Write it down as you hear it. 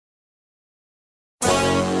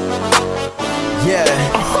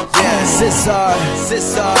Scissor.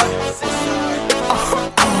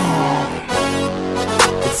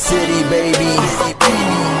 City, baby.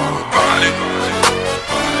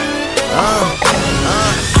 All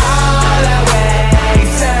the way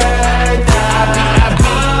turned up.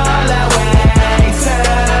 All the way turned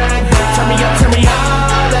up. Turn me all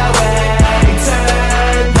the way turned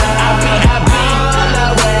up. All the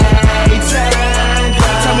way turned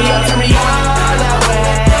up. Turn me all the way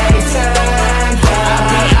turned up. All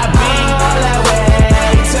the way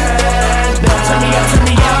turned up. Turn me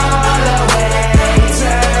all the way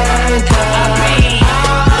turned up.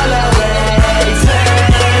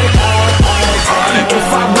 If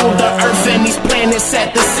I rule the earth and these planets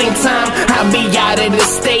at the same time, I'll be out of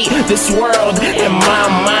this state, this world in my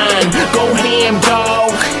mind. Go ham,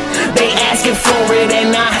 dog. They asking for it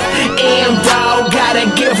and I am, dog. Gotta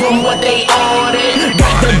give them what they ordered.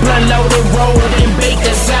 Got the blunt loaded, rolled and baked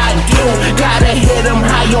as I do. Gotta hit them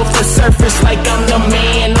high off the surface like I'm the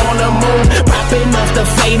man on the moon. Popping off the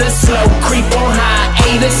fader, slow creep on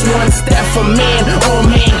hiatus. One step for man or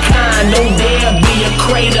mankind. No dare be a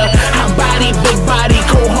crater. High body, big body,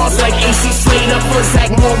 cold hearts like AC Slater. For Zach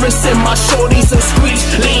Morris and my shorties, so screech,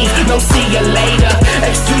 leave, no see you later.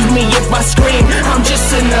 Excuse me if I scream, I'm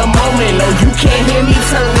just in the moment. No, you can't hear me,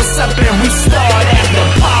 turn this up and we start at the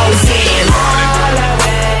pause in. All the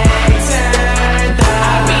way turned up.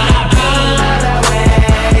 All the way turned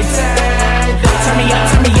up. Turn me up.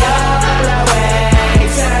 All the way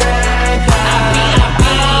turned up. All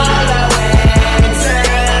the way turned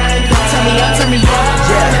up. Turn me up. All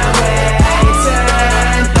the way turned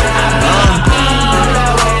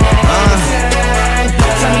up.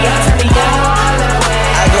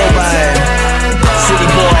 I go by City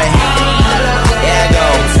Boy. Yeah, I go.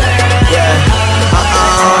 Yeah.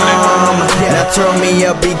 Now turn me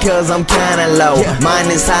up because I'm kinda low.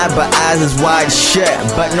 Mine is high but eyes is wide shut.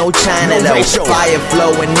 But no China though. Fire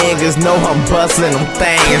flowing niggas know I'm bustin' them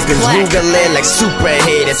things. Cause you got lit like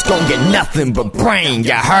superhead. It's gon' get nothing but brain.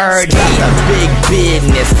 You heard me? Got the big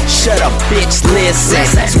business. Shut up bitch, listen.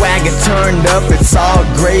 Swagger turned up, it's all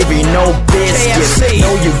gravy, no biscuits.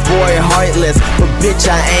 Know your boy heartless, but bitch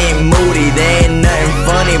I ain't moody. There ain't nothing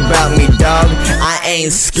funny about me, dog. I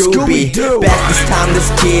ain't Scooby. Back this time this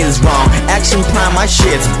kid is wrong. Action Prime, my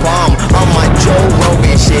shit's bomb. On my Joe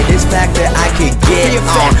Rogan shit, this fact that I could get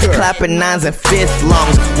on. Clapping nines and fifth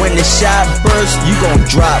longs. When the shot bursts, you gon'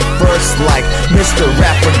 drop first like Mr.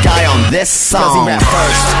 Rapper guy on this song. All the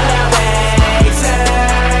way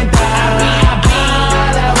turned up. All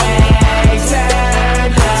the way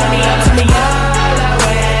turned up. Turn me up. All the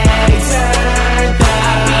way turned up.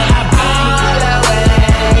 All the way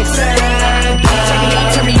turned up.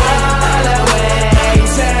 Turn me up. All the way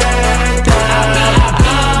turned up.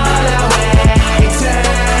 All the way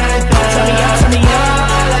turned up. Turn me up.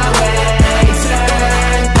 All the way turned up.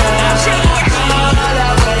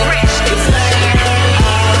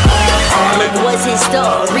 What's his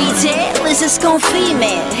story? Tell is this gon'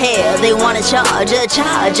 female? Hell, they wanna charge a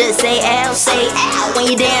say L, say L. When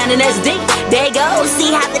you down in SD, Daygo,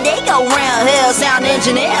 see how the day go round. Hell, sound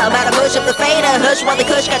engineer, about to push up the fader. Hush while the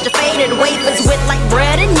kush got you faded. Wafers wet like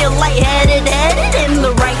bread and you're lightheaded, headed in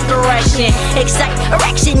the right direction. Excite,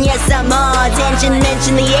 erection, yes I'm on tension.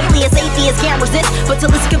 Mention the alias, atheist can't resist. But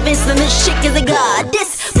till it's convinced then this shit is a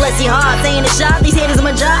goddess. Bless your heart, ain't a shot, these haters are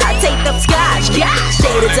my job. Take up Scotch, gosh,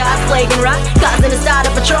 Tater, tots, flake and rock. Causing a start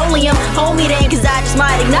of petroleum. Hold me then, cause I just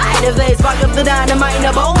might ignite. If they spark up the dynamite,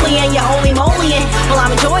 Napoleon, you're Holy-Moly. Well,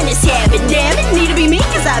 I'm enjoying this habit, damn it, need to be me,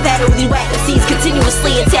 cause I've had it with these whack MCs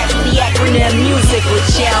continuously attached with the acronym musical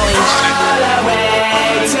challenge. All the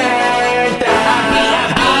way turned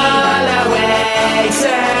up. All the way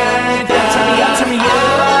turned up.